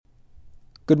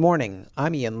Good morning.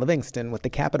 I'm Ian Livingston with the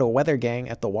Capital Weather Gang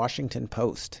at the Washington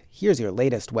Post. Here's your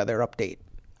latest weather update.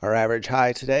 Our average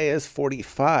high today is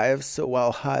 45, so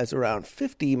while highs around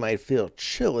 50 might feel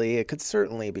chilly, it could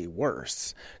certainly be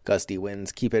worse. Gusty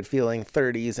winds keep it feeling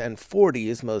 30s and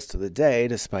 40s most of the day,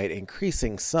 despite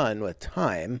increasing sun with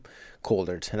time.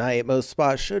 Colder tonight, most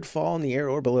spots should fall near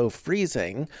or below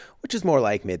freezing, which is more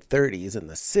like mid-30s in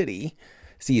the city.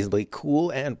 Seasonably cool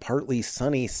and partly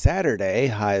sunny Saturday,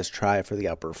 highs try for the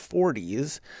upper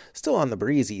 40s, still on the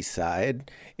breezy side.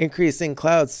 Increasing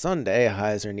clouds Sunday,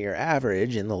 highs are near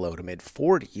average in the low to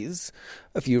mid-40s.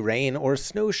 A few rain or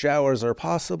snow showers are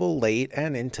possible late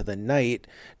and into the night.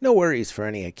 No worries for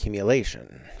any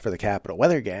accumulation. For the Capital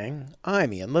Weather Gang,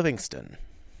 I'm Ian Livingston.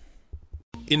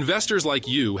 Investors like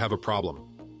you have a problem.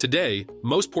 Today,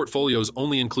 most portfolios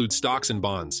only include stocks and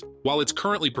bonds. While it's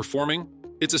currently performing,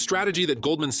 it's a strategy that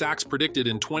Goldman Sachs predicted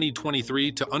in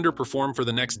 2023 to underperform for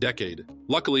the next decade.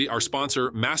 Luckily, our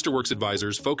sponsor, Masterworks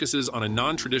Advisors, focuses on a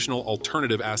non-traditional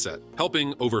alternative asset,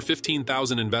 helping over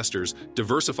 15,000 investors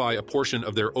diversify a portion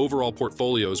of their overall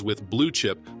portfolios with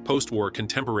blue-chip, post-war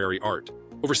contemporary art.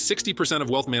 Over 60% of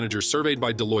wealth managers surveyed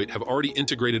by Deloitte have already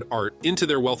integrated art into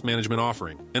their wealth management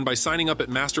offering. And by signing up at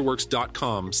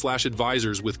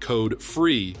masterworks.com/advisors with code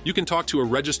FREE, you can talk to a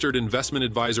registered investment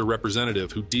advisor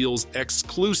representative who deals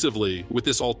exclusively with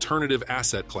this alternative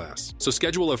asset class. So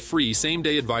schedule a free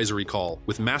same-day advisory call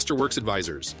with Masterworks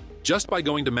Advisors just by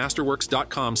going to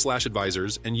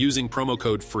masterworks.com/advisors and using promo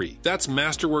code FREE. That's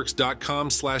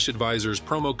masterworks.com/advisors,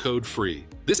 promo code FREE.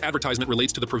 This advertisement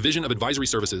relates to the provision of advisory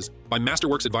services by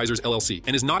Masterworks Advisors LLC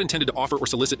and is not intended to offer or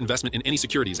solicit investment in any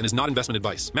securities and is not investment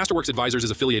advice. Masterworks Advisors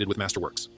is affiliated with Masterworks.